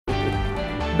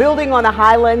Building on the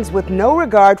highlands with no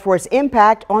regard for its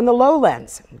impact on the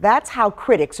lowlands. That's how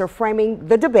critics are framing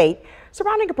the debate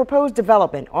surrounding a proposed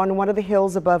development on one of the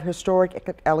hills above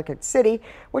historic Ellicott City,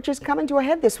 which is coming to a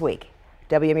head this week.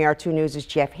 WMAR2 News'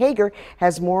 Jeff Hager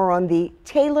has more on the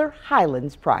Taylor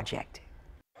Highlands project.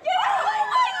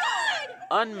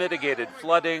 Unmitigated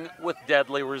flooding with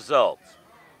deadly results.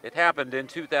 It happened in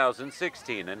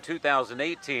 2016 and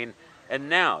 2018, and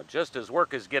now, just as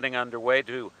work is getting underway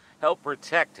to help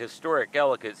protect historic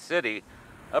Ellicott City,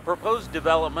 a proposed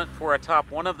development for atop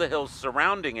one of the hills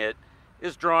surrounding it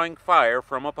is drawing fire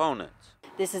from opponents.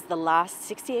 This is the last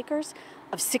 60 acres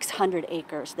of 600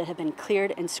 acres that have been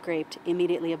cleared and scraped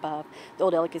immediately above the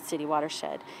old Ellicott City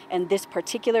watershed. And this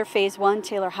particular Phase 1,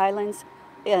 Taylor Highlands,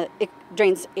 it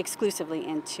drains exclusively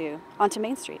onto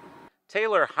Main Street.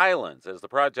 Taylor Highlands, as the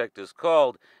project is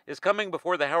called, is coming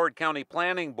before the Howard County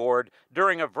Planning Board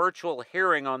during a virtual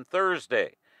hearing on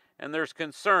Thursday, and there's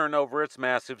concern over its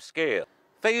massive scale.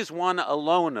 Phase 1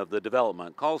 alone of the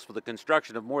development calls for the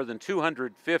construction of more than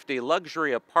 250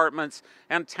 luxury apartments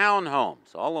and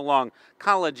townhomes all along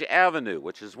College Avenue,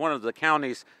 which is one of the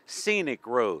county's scenic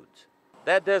roads.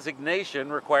 That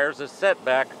designation requires a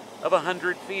setback of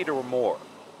 100 feet or more,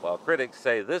 while critics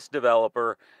say this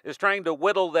developer is trying to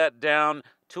whittle that down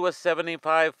to a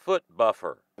 75-foot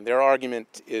buffer. Their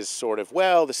argument is sort of,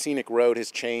 well, the scenic road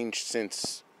has changed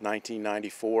since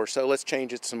 1994, so let's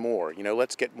change it some more.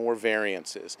 Let's get more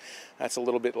variances. That's a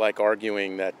little bit like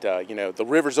arguing that, the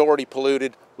river's already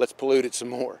polluted, let's pollute it some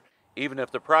more. Even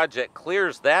if the project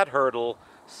clears that hurdle,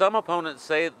 some opponents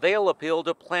say they'll appeal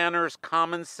to planners'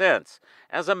 common sense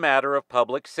as a matter of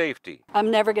public safety. I'm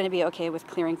never going to be okay with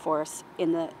clearing forests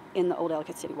in the old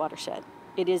Ellicott City watershed.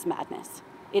 It is madness.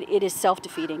 It is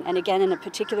self-defeating. And again, in a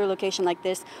particular location like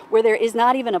this, where there is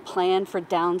not even a plan for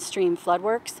downstream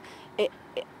floodworks,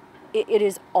 it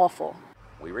is awful.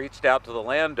 We reached out to the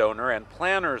landowner and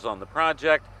planners on the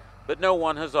project, but no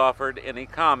one has offered any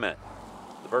comment.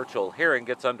 The virtual hearing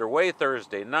gets underway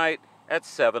Thursday night at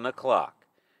 7 o'clock.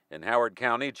 In Howard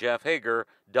County, Jeff Hager,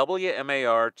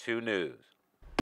 WMAR 2 News.